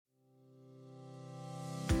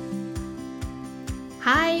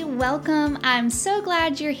Hi, welcome. I'm so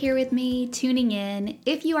glad you're here with me, tuning in.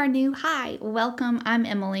 If you are new, hi, welcome. I'm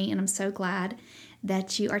Emily, and I'm so glad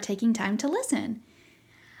that you are taking time to listen.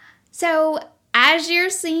 So, as you're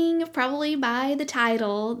seeing probably by the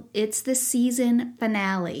title, it's the season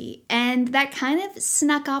finale, and that kind of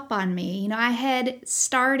snuck up on me. I had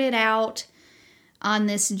started out on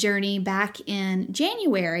this journey back in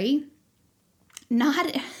January,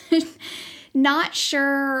 not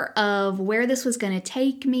sure of where this was going to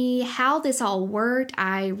take me, how this all worked.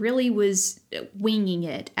 I really was winging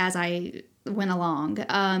it as I went along.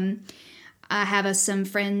 I have some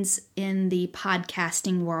friends in the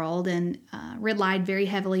podcasting world and relied very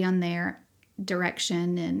heavily on their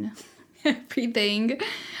direction and everything.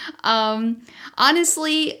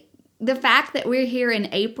 Honestly, the fact that we're here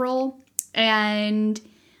in April and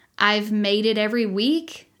I've made it every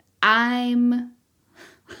week, I'm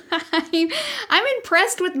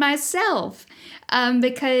impressed with myself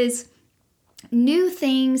because new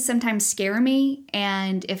things sometimes scare me,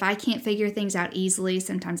 and if I can't figure things out easily,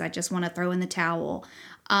 sometimes I just want to throw in the towel.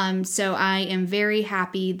 So I am very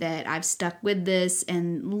happy that I've stuck with this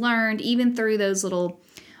and learned even through those little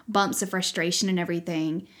bumps of frustration and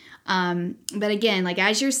everything. But again, like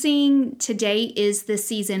as you're seeing, today is the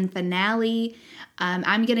season finale.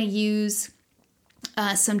 I'm going to use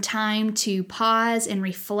some time to pause and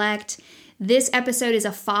reflect. This episode is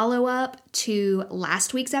a follow-up to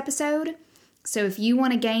last week's episode. So if you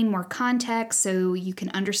want to gain more context so you can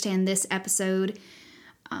understand this episode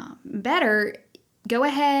better, go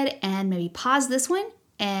ahead and maybe pause this one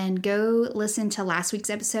and go listen to last week's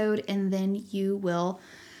episode, and then you will,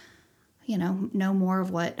 know more of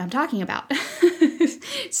what I'm talking about.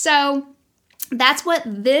 So that's what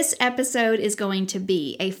this episode is going to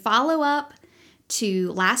be, a follow-up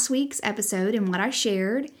to last week's episode and what I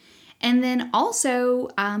shared, and then also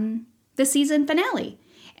the season finale.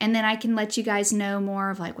 And then I can let you guys know more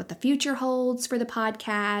of like what the future holds for the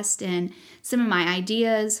podcast and some of my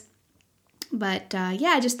ideas. But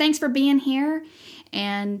just thanks for being here.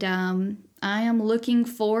 And I am looking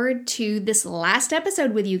forward to this last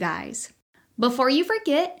episode with you guys. Before you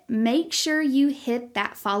forget, make sure you hit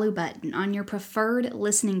that follow button on your preferred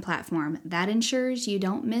listening platform. That ensures you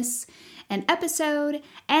don't miss an episode,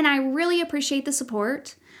 and I really appreciate the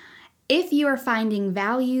support. If you are finding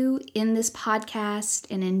value in this podcast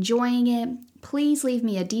and enjoying it, please leave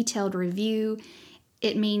me a detailed review.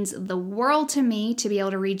 It means the world to me to be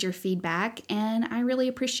able to read your feedback, and I really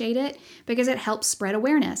appreciate it because it helps spread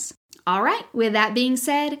awareness. All right, with that being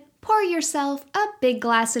said, pour yourself a big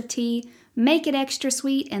glass of tea, make it extra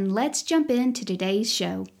sweet, and let's jump into today's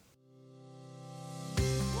show.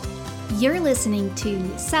 You're listening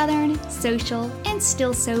to Southern, Social, and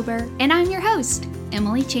Still Sober, and I'm your host,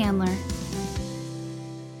 Emily Chandler.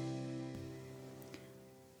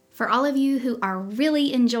 For all of you who are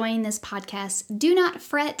really enjoying this podcast, do not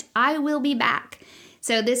fret, I will be back.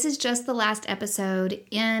 So this is just the last episode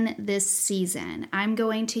in this season. I'm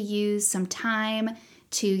going to use some time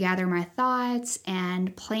to gather my thoughts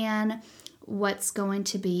and plan what's going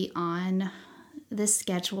to be on the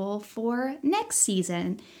schedule for next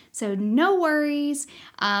season. So no worries.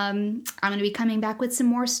 I'm going to be coming back with some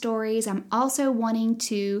more stories. I'm also wanting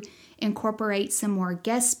to incorporate some more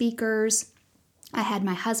guest speakers. I had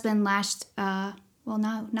my husband not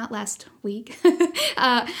last week,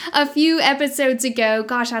 a few episodes ago.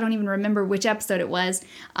 Gosh, I don't even remember which episode it was.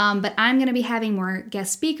 But I'm going to be having more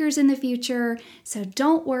guest speakers in the future. So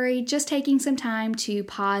don't worry, just taking some time to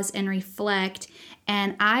pause and reflect.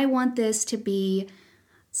 And I want this to be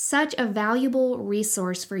such a valuable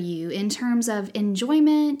resource for you in terms of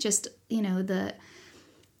enjoyment, just, the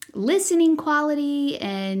listening quality,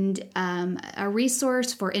 and a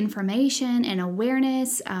resource for information and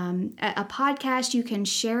awareness, a podcast you can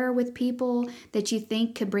share with people that you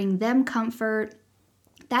think could bring them comfort.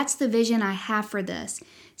 That's the vision I have for this.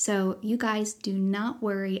 So you guys do not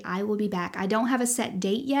worry, I will be back. I don't have a set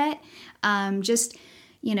date yet. Just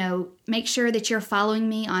make sure that you're following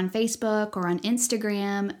me on Facebook or on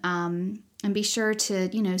Instagram, and be sure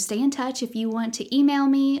to, stay in touch if you want to email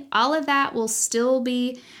me. All of that will still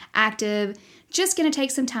be active. Just going to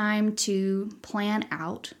take some time to plan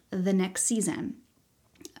out the next season.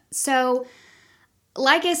 So,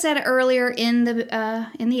 like I said earlier in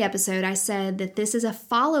the episode, I said that this is a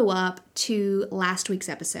follow-up to last week's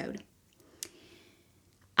episode.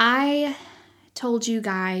 I told you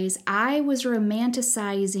guys I was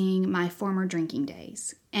romanticizing my former drinking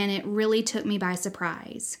days, and it really took me by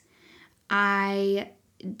surprise. I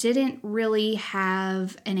didn't really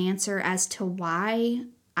have an answer as to why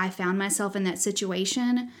I found myself in that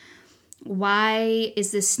situation. Why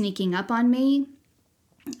is this sneaking up on me?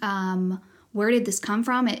 Where did this come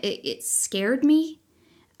from? It scared me.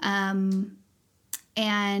 And,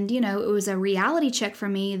 it was a reality check for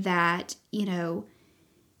me that,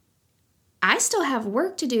 I still have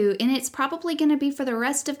work to do, and it's probably going to be for the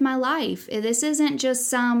rest of my life. This isn't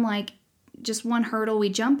just just one hurdle we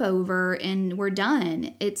jump over and we're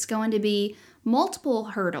done. It's going to be multiple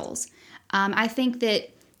hurdles. I think that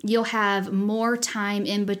you'll have more time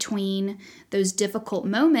in between those difficult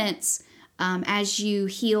moments as you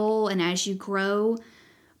heal and as you grow.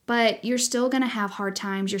 But you're still going to have hard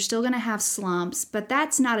times. You're still going to have slumps. But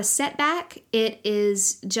that's not a setback. It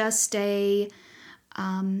is just a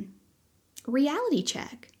reality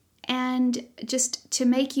check. And just to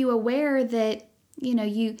make you aware that,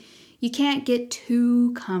 you can't get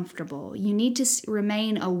too comfortable. You need to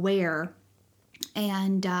remain aware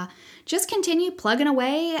and just continue plugging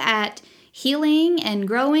away at healing and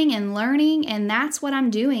growing and learning. And that's what I'm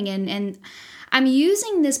doing. And I'm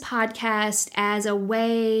using this podcast as a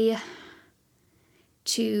way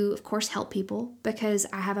to, of course, help people because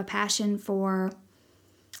I have a passion for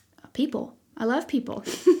people. I love people.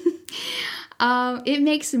 It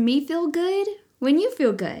makes me feel good when you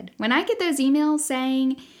feel good. When I get those emails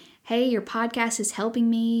saying, hey, your podcast is helping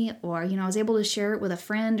me, or, I was able to share it with a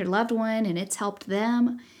friend or loved one and it's helped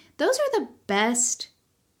them. Those are the best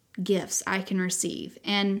gifts I can receive.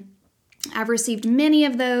 And I've received many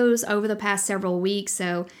of those over the past several weeks.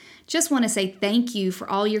 So just want to say thank you for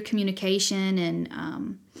all your communication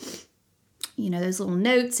and, those little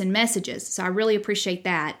notes and messages. So I really appreciate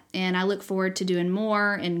that. And I look forward to doing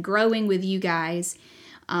more and growing with you guys.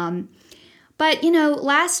 But,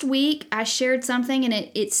 last week I shared something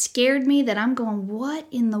and it scared me that I'm going, what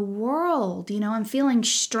in the world? I'm feeling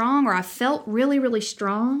strong, or I felt really, really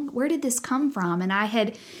strong. Where did this come from? And I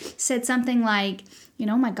had said something like,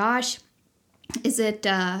 oh my gosh,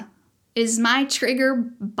 is my trigger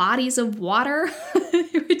bodies of water?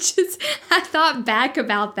 Which is, I thought back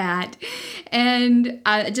about that and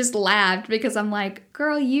I just laughed because I'm like,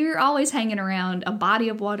 girl, you're always hanging around a body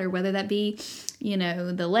of water, whether that be,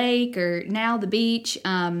 the lake or now the beach.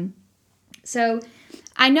 So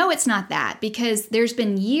I know it's not that because there's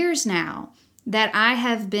been years now that I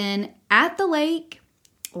have been at the lake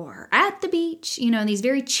or at the beach, in these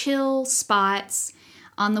very chill spots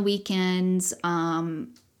on the weekends,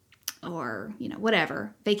 or,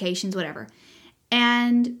 whatever, vacations, whatever.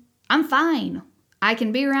 And I'm fine. I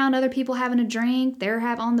can be around other people having a drink. They're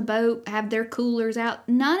on the boat, have their coolers out.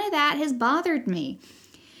 None of that has bothered me.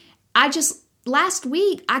 Last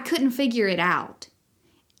week, I couldn't figure it out.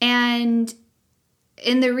 And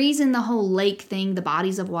the reason the whole lake thing, the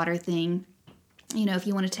bodies of water thing, if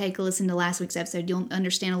you want to take a listen to last week's episode, you'll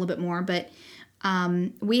understand a little bit more. But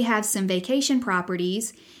we have some vacation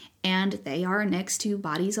properties and they are next to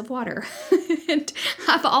bodies of water. And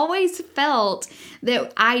I've always felt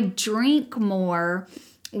that I drink more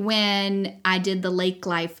when I did the lake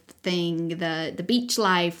life thing, the beach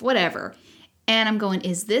life, whatever. And I'm going,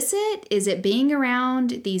 is this it? Is it being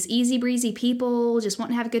around these easy breezy people, just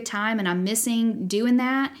wanting to have a good time, and I'm missing doing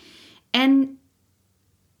that? And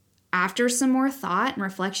after some more thought and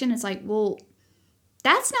reflection, it's like, well,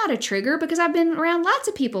 that's not a trigger because I've been around lots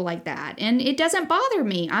of people like that and it doesn't bother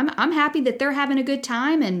me. I'm happy that they're having a good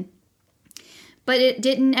time, but it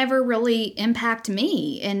didn't ever really impact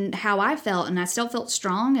me and how I felt, and I still felt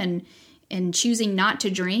strong and choosing not to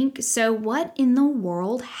drink. So what in the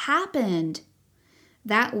world happened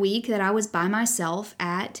that week that I was by myself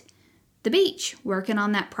at the beach working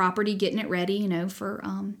on that property, getting it ready, for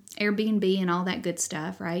Airbnb and all that good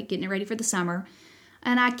stuff, right? Getting it ready for the summer.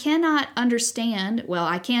 And I cannot understand, well,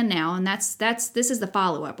 I can now, and this is the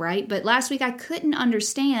follow-up, right? But last week I couldn't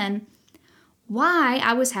understand why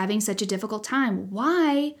I was having such a difficult time.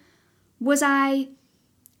 Why was I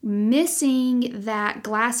missing that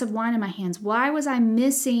glass of wine in my hands? Why was I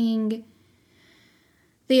missing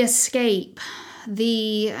the escape,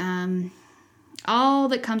 the all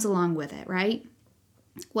that comes along with it, right?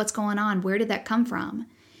 What's going on? Where did that come from?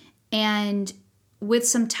 And with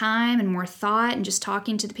some time and more thought and just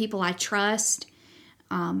talking to the people I trust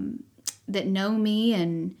that know me,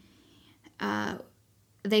 and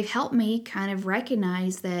they've helped me kind of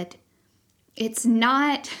recognize that it's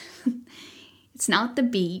not the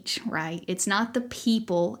beach, right? It's not the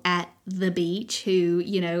people at the beach who,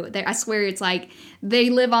 I swear it's like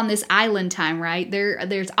they live on this island time, right?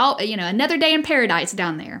 There's all, another day in paradise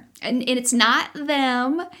down there. And it's not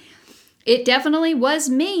them. It definitely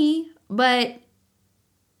was me, but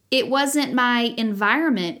it wasn't my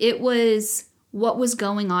environment. It was what was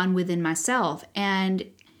going on within myself. And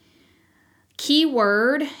key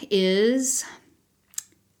word is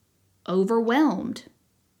overwhelmed.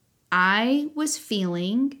 I was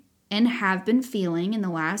feeling and have been feeling in the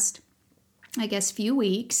last, I guess, few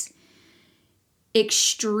weeks,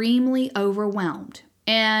 extremely overwhelmed.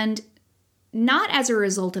 And not as a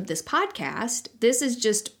result of this podcast. This is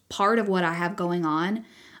just part of what I have going on.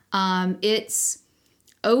 It's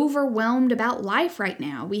overwhelmed about life right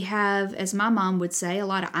now. We have, as my mom would say, a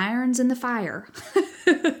lot of irons in the fire.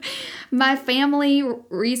 My family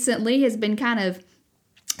recently has been kind of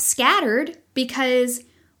scattered because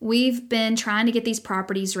we've been trying to get these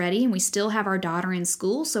properties ready, and we still have our daughter in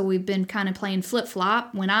school, so we've been kind of playing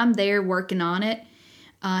flip-flop. When I'm there working on it,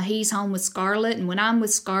 he's home with Scarlett, and when I'm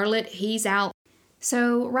with Scarlett, he's out.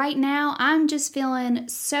 So right now, I'm just feeling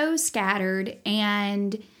so scattered,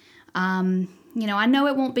 and I know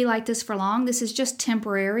it won't be like this for long. This is just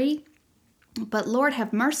temporary, but Lord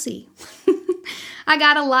have mercy. I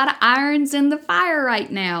got a lot of irons in the fire right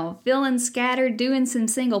now, feeling scattered, doing some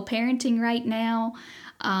single parenting right now,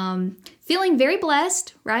 feeling very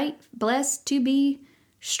blessed, right? Blessed to be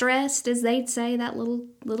stressed, as they'd say, that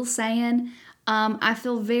little saying. I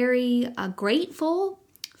feel very grateful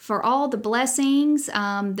for all the blessings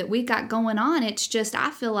that we've got going on. It's just,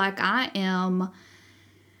 I feel like I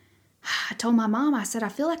told my mom, I said, I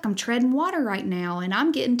feel like I'm treading water right now, and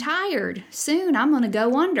I'm getting tired. Soon I'm going to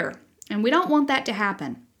go under, and we don't want that to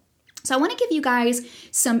happen. So I want to give you guys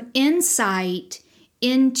some insight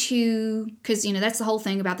into, because, that's the whole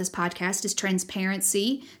thing about this podcast is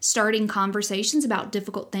transparency, starting conversations about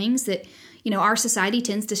difficult things that, our society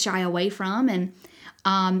tends to shy away from, and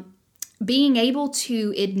being able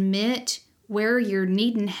to admit where you're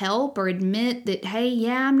needing help or admit that, hey,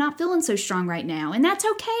 yeah, I'm not feeling so strong right now. And that's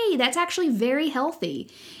okay. That's actually very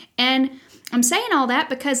healthy. And I'm saying all that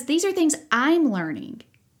because these are things I'm learning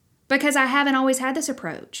because I haven't always had this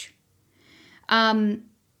approach.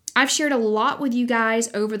 I've shared a lot with you guys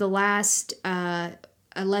over the last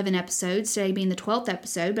 11 episodes, today being the 12th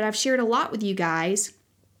episode, but I've shared a lot with you guys,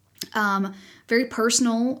 very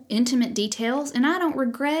personal, intimate details, and I don't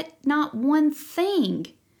regret not one thing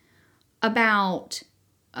about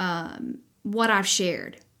what I've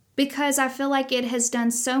shared because I feel like it has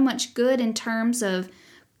done so much good in terms of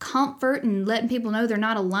comfort and letting people know they're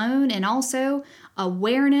not alone, and also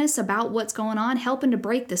awareness about what's going on, helping to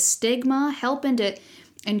break the stigma, helping to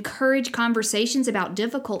encourage conversations about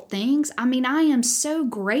difficult things. I mean, I am so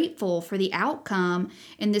grateful for the outcome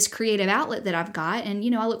in this creative outlet that I've got,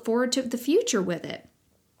 and I look forward to the future with it.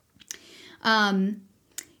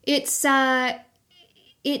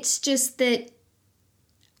 It's just that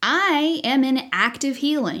I am in active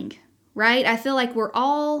healing, right? I feel like we're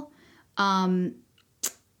all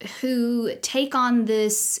who take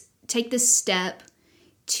this step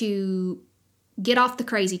to get off the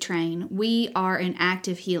crazy train. We are in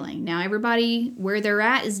active healing. Now, everybody where they're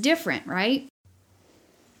at is different, right?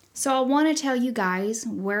 So I want to tell you guys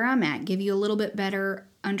where I'm at, give you a little bit better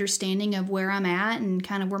understanding of where I'm at and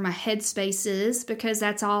kind of where my headspace is, because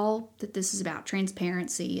that's all that this is about,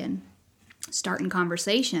 transparency and starting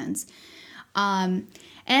conversations. And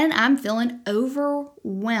I'm feeling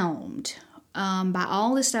overwhelmed by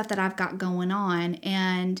all the stuff that I've got going on.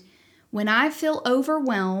 And when I feel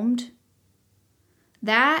overwhelmed,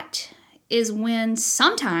 that is when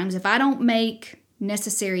sometimes if I don't make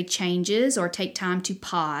necessary changes or take time to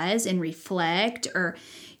pause and reflect, or,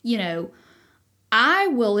 I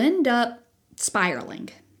will end up spiraling.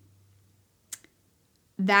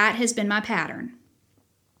 That has been my pattern.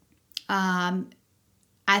 I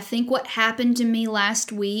think what happened to me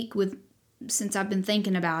last week since I've been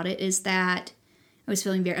thinking about it is that I was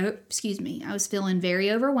feeling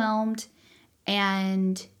very overwhelmed,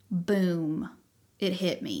 and boom, it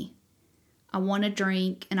hit me. I want to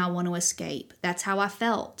drink and I want to escape. That's how I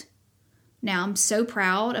felt. Now, I'm so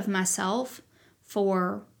proud of myself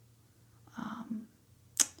for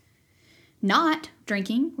not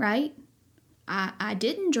drinking, right? I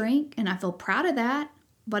didn't drink, and I feel proud of that,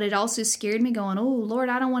 but it also scared me going, oh, Lord,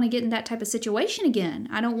 I don't want to get in that type of situation again.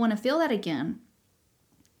 I don't want to feel that again.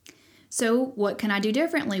 So what can I do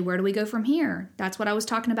differently? Where do we go from here? That's what I was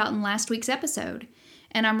talking about in last week's episode.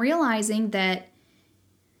 And I'm realizing that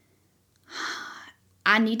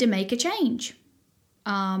I need to make a change.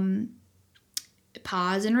 Pause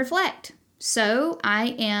and reflect. So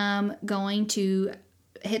I am going to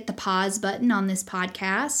hit the pause button on this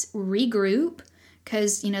podcast, regroup,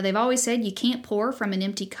 because, they've always said you can't pour from an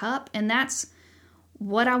empty cup, and that's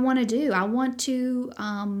what I want to do. I want to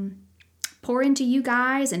pour into you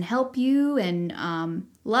guys and help you and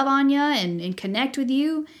love on you and connect with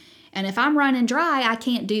you. And if I'm running dry, I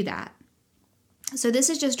can't do that. So this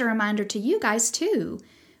is just a reminder to you guys too.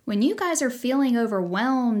 When you guys are feeling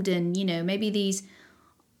overwhelmed and, maybe these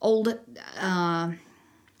old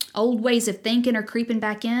ways of thinking are creeping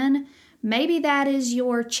back in, maybe that is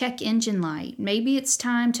your check engine light. Maybe it's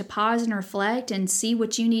time to pause and reflect and see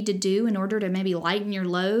what you need to do in order to maybe lighten your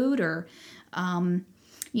load, or,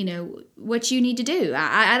 what you need to do.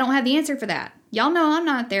 I don't have the answer for that. Y'all know I'm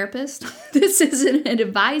not a therapist. This isn't an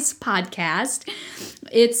advice podcast.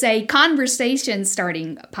 It's a conversation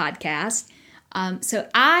starting podcast. So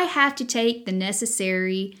I have to take the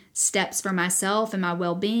necessary steps for myself and my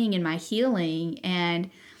well-being and my healing. And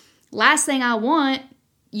last thing I want,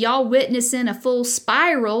 y'all witnessing a full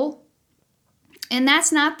spiral, and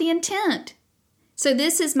that's not the intent. So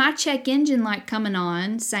this is my check engine light coming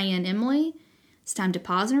on, saying, Emily, it's time to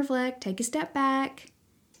pause and reflect, take a step back,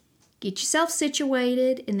 get yourself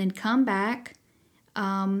situated, and then come back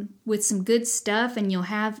with some good stuff, and you'll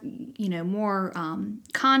have, more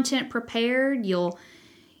content prepared. You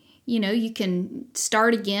can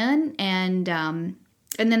start again, and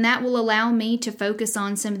then that will allow me to focus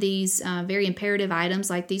on some of these very imperative items,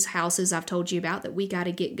 like these houses I've told you about that we got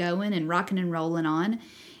to get going and rocking and rolling on.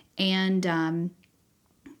 And,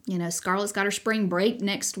 Scarlett's got her spring break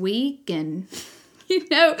next week, and,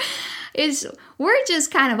 we're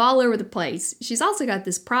just kind of all over the place. She's also got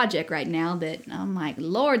this project right now that I'm like,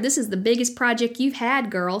 Lord, this is the biggest project you've had,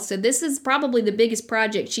 girl. So this is probably the biggest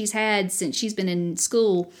project she's had since she's been in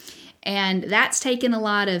school. And that's taken a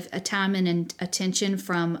lot of time and attention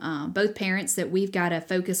from both parents, that we've got to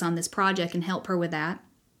focus on this project and help her with that.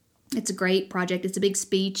 It's a great project. It's a big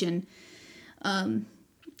speech. And,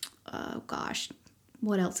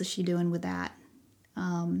 what else is she doing with that?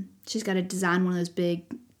 She's got to design one of those big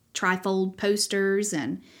trifold posters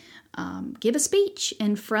and give a speech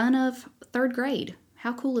in front of third grade.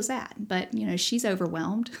 How cool is that? But, she's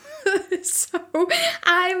overwhelmed. So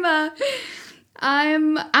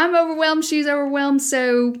I'm overwhelmed. She's overwhelmed.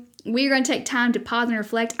 So we're going to take time to pause and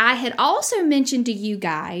reflect. I had also mentioned to you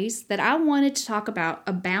guys that I wanted to talk about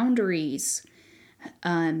a boundaries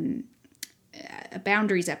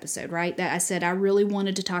episode, right? That I said I really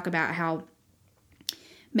wanted to talk about how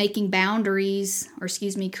creating boundaries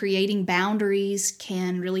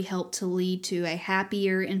can really help to lead to a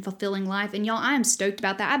happier and fulfilling life. And y'all, I am stoked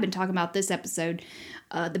about that. I've been talking about this episode,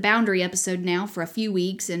 the boundary episode, now for a few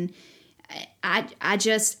weeks, and I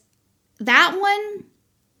just, that one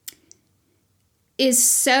is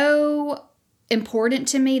so important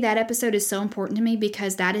to me. That episode is so important to me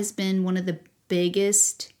because that has been one of the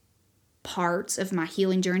biggest parts of my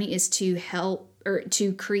healing journey, is to help, or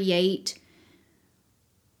to create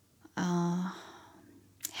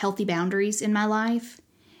healthy boundaries in my life.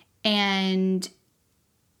 And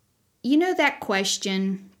that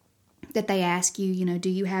question that they ask you, do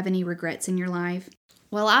you have any regrets in your life?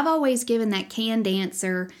 Well, I've always given that canned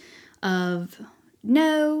answer of,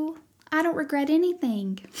 no, I don't regret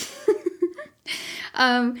anything.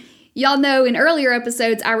 Y'all know in earlier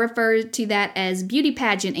episodes, I referred to that as beauty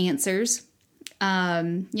pageant answers.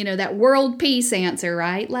 That world peace answer,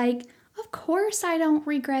 right? Like, of course I don't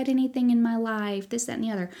regret anything in my life, this, that, and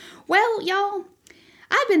the other. Well, y'all,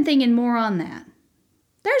 I've been thinking more on that.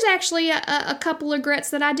 There's actually a couple of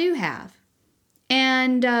regrets that I do have.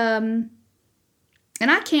 And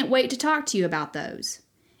I can't wait to talk to you about those.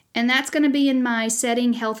 And that's going to be in my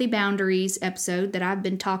Setting Healthy Boundaries episode that I've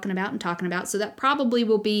been talking about. So that probably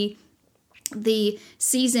will be the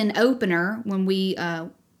season opener when we,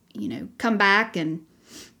 come back and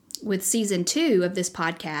with season 2 of this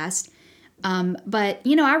podcast. But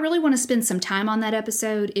I really want to spend some time on that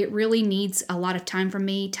episode. It really needs a lot of time from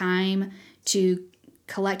me, time to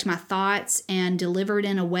collect my thoughts and deliver it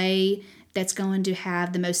in a way that's going to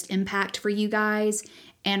have the most impact for you guys.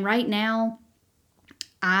 And right now,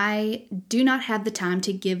 I do not have the time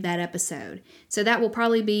to give that episode. So that will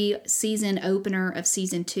probably be season opener of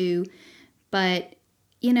season 2. But,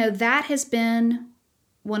 that has been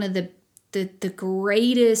one of the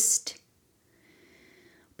greatest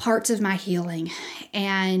parts of my healing.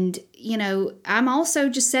 And, I'm also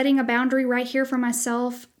just setting a boundary right here for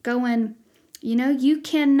myself, going, you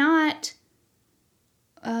cannot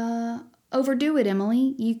overdo it,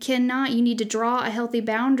 Emily. You need to draw a healthy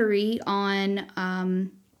boundary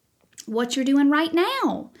on what you're doing right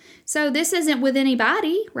now. So this isn't with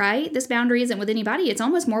anybody, right? This boundary isn't with anybody. It's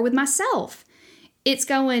almost more with myself. It's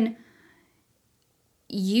going,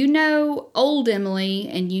 old Emily,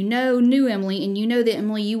 and new Emily, and the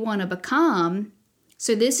Emily you want to become.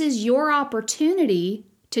 So this is your opportunity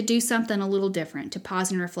to do something a little different, to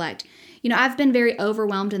pause and reflect. I've been very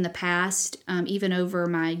overwhelmed in the past, even over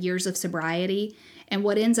my years of sobriety. And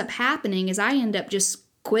what ends up happening is I end up just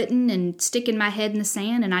quitting and sticking my head in the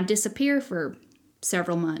sand, and I disappear for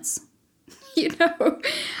several months. I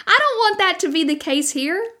don't want that to be the case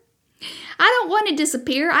here. I don't want to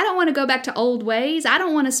disappear. I don't want to go back to old ways. I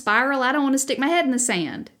don't want to spiral. I don't want to stick my head in the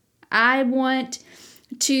sand. I want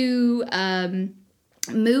to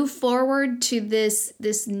move forward to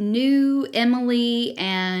this new Emily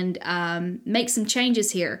and make some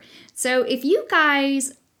changes here. So if you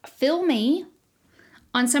guys feel me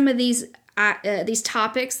on some of these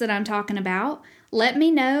topics that I'm talking about, let me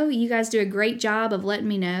know. You guys do a great job of letting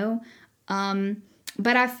me know.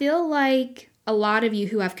 But I feel like a lot of you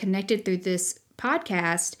who I've connected through this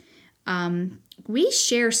podcast, we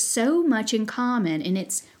share so much in common, and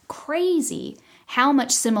it's crazy how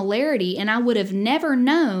much similarity, and I would have never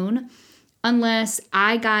known unless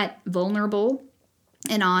I got vulnerable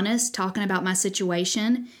and honest talking about my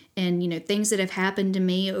situation and, things that have happened to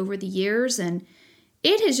me over the years. And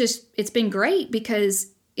it's been great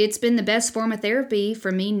because it's been the best form of therapy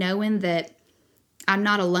for me, knowing that I'm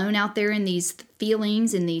not alone out there in these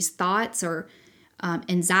feelings and these thoughts or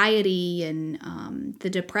anxiety and the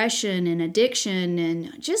depression and addiction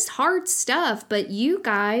and just hard stuff. But you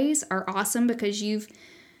guys are awesome because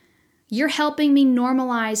you're helping me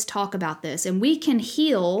normalize talk about this, and we can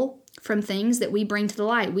heal from things that we bring to the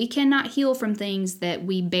light. We cannot heal from things that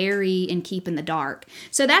we bury and keep in the dark.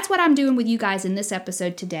 So that's what I'm doing with you guys in this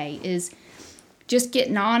episode today, is just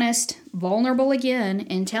getting honest, vulnerable again,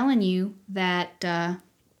 and telling you that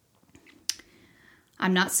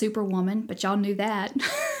I'm not Superwoman, but y'all knew that.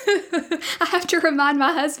 I have to remind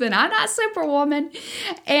my husband, I'm not Superwoman.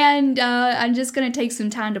 And I'm just going to take some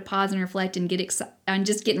time to pause and reflect and I'm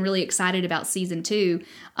just getting really excited about season 2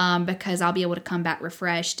 because I'll be able to come back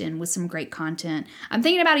refreshed and with some great content. I'm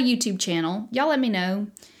thinking about a YouTube channel. Y'all let me know.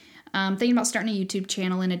 I'm thinking about starting a YouTube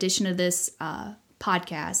channel in addition to this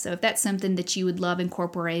podcast. So if that's something that you would love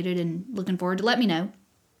incorporated and looking forward to, let me know.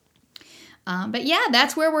 But yeah,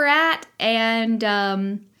 that's where we're at. And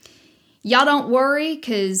y'all don't worry,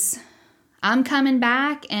 because I'm coming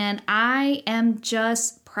back and I am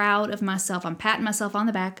just proud of myself. I'm patting myself on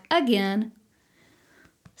the back again,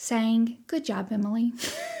 saying, good job, Emily.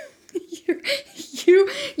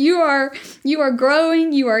 You are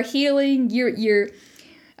growing, you are healing, you're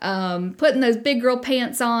putting those big girl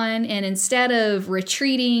pants on, and instead of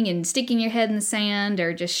retreating and sticking your head in the sand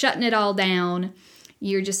or just shutting it all down,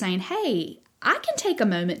 you're just saying, hey, I can take a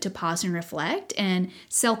moment to pause and reflect and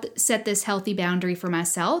set this healthy boundary for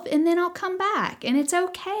myself, and then I'll come back. And it's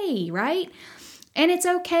okay, right? And it's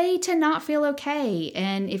okay to not feel okay.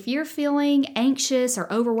 And if you're feeling anxious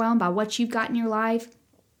or overwhelmed by what you've got in your life,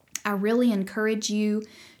 I really encourage you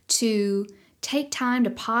to take time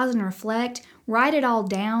to pause and reflect, write it all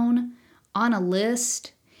down on a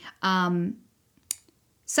list. Something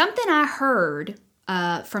I heard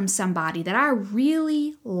from somebody that I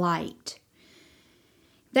really liked.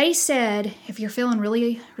 They said, if you're feeling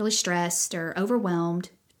really, really stressed or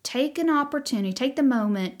overwhelmed, take the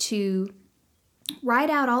moment to write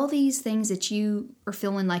out all these things that you are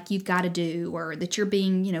feeling like you've got to do or that you're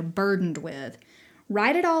being, burdened with.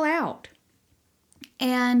 Write it all out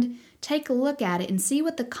and take a look at it and see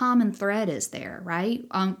what the common thread is there, right?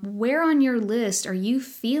 Where on your list are you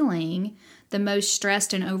feeling the most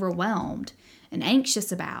stressed and overwhelmed and anxious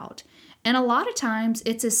about? And a lot of times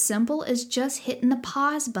it's as simple as just hitting the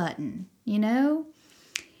pause button,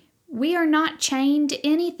 We are not chained to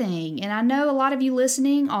anything. And I know a lot of you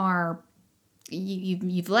listening are,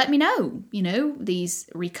 you've let me know,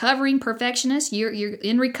 these recovering perfectionists, you're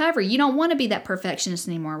in recovery. You don't want to be that perfectionist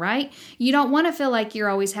anymore, right? You don't want to feel like you're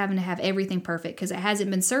always having to have everything perfect because it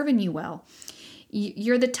hasn't been serving you well.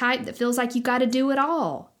 You're the type that feels like you got to do it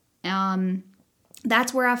all.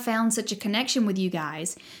 That's where I found such a connection with you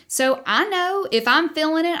guys. So I know if I'm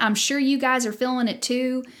feeling it, I'm sure you guys are feeling it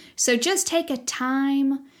too. So just take a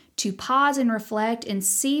time to pause and reflect and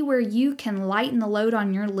see where you can lighten the load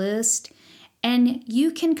on your list, and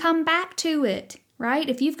you can come back to it, right?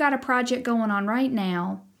 If you've got a project going on right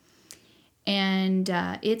now and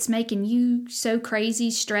it's making you so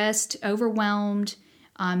crazy, stressed, overwhelmed,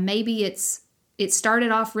 maybe it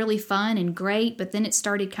started off really fun and great, but then it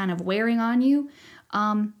started kind of wearing on you.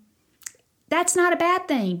 That's not a bad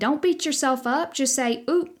thing. Don't beat yourself up. Just say,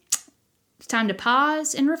 ooh, it's time to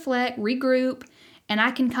pause and reflect, regroup, and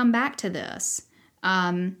I can come back to this.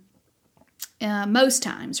 Most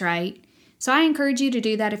times, right? So I encourage you to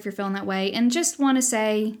do that if you're feeling that way. And just want to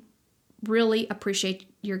say, really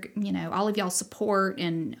appreciate your, all of y'all's support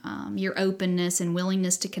and your openness and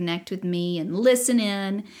willingness to connect with me and listen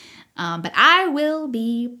in. But I will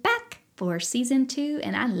be back for season 2,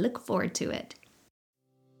 and I look forward to it.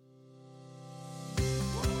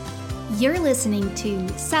 You're listening to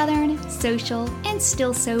Southern, Social, and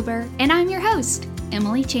Still Sober, and I'm your host,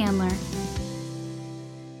 Emily Chandler.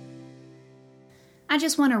 I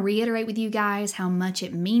just want to reiterate with you guys how much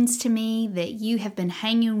it means to me that you have been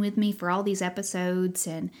hanging with me for all these episodes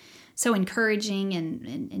and so encouraging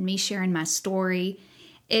and me sharing my story.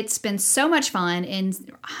 It's been so much fun and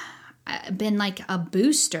been like a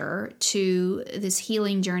booster to this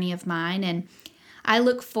healing journey of mine. And I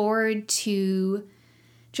look forward to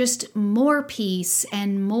just more peace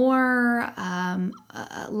and more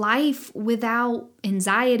life without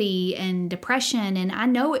anxiety and depression. And I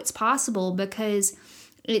know it's possible because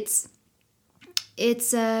it's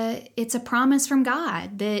a promise from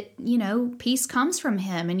God that, you know, peace comes from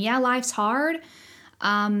Him. And yeah, life's hard,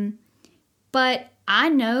 but I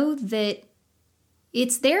know that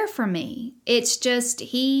it's there for me. It's just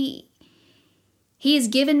He has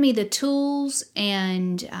given me the tools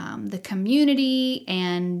and the community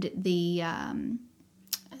and the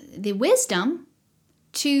wisdom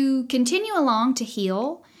to continue along to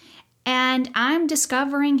heal. And I'm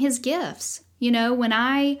discovering His gifts. You know, when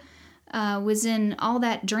I was in all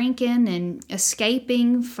that drinking and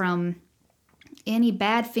escaping from any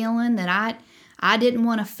bad feeling that I didn't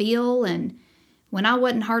want to feel, and when I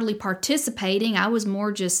wasn't hardly participating, I was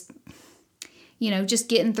more just, you know, just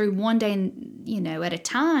getting through one day, you know, at a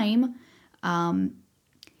time,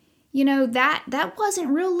 you know, that wasn't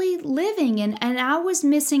really living, and I was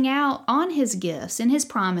missing out on His gifts and His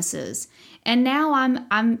promises. And now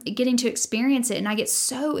I'm getting to experience it, and I get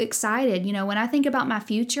so excited. You know, when I think about my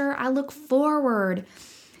future, I look forward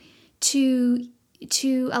to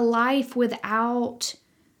a life without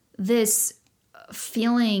this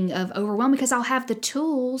feeling of overwhelm, because I'll have the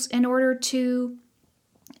tools in order to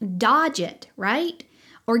dodge it, right?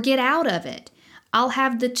 Or get out of it. I'll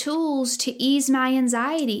have the tools to ease my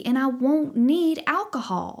anxiety, and I won't need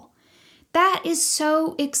alcohol. That is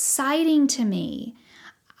so exciting to me.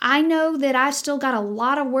 I know that I've still got a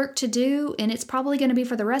lot of work to do, and it's probably going to be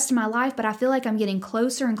for the rest of my life, but I feel like I'm getting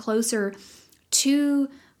closer and closer to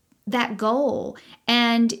that goal.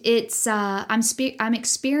 And it's I'm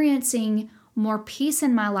experiencing more peace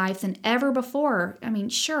in my life than ever before. I mean,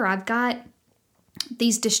 sure, I've got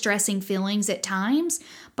these distressing feelings at times,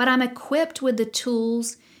 but I'm equipped with the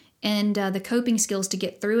tools and the coping skills to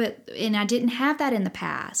get through it, and I didn't have that in the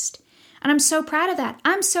past. And I'm so proud of that.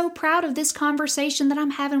 I'm so proud of this conversation that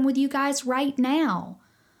I'm having with you guys right now.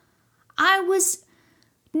 I was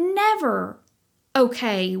never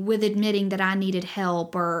okay with admitting that I needed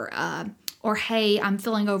help, or hey, I'm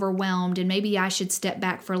feeling overwhelmed and maybe I should step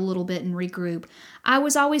back for a little bit and regroup. I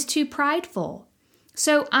was always too prideful.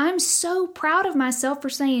 So I'm so proud of myself for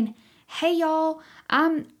saying, hey y'all,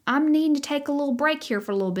 I'm needing to take a little break here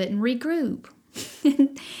for a little bit and regroup.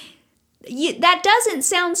 That doesn't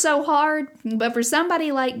sound so hard, but for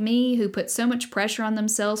somebody like me who put so much pressure on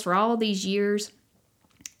themselves for all these years,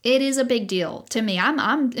 it is a big deal to me.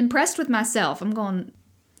 I'm impressed with myself. I'm going,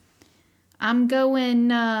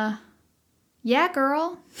 yeah,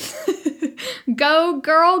 girl. Go,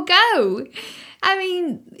 girl, go. I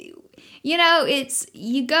mean, you know,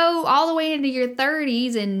 you go all the way into your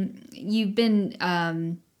 30s and you've been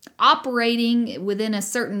operating within a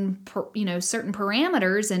certain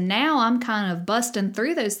parameters, and now I'm kind of busting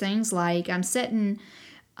through those things. Like I'm setting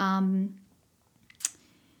new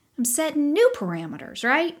parameters,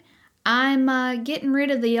 right? I'm getting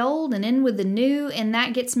rid of the old and in with the new, and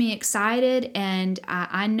that gets me excited. And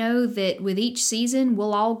I know that with each season,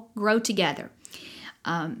 we'll all grow together.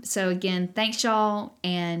 So again, thanks y'all,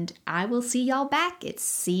 and I will see y'all back. It's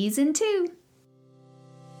season 2.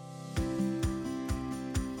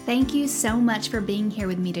 Thank you so much for being here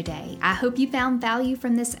with me today. I hope you found value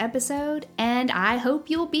from this episode, and I hope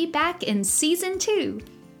you'll be back in season 2.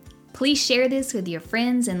 Please share this with your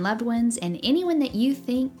friends and loved ones and anyone that you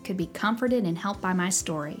think could be comforted and helped by my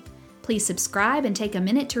story. Please subscribe and take a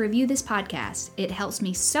minute to review this podcast. It helps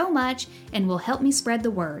me so much and will help me spread the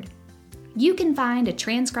word. You can find a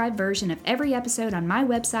transcribed version of every episode on my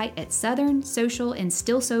website at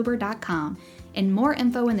southernsocialandstillsober.com, and more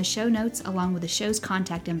info in the show notes along with the show's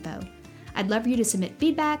contact info. I'd love for you to submit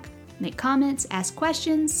feedback, make comments, ask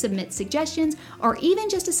questions, submit suggestions, or even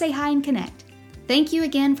just to say hi and connect. Thank you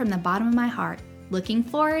again from the bottom of my heart. Looking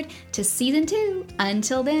forward to season 2.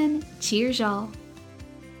 Until then, cheers, y'all.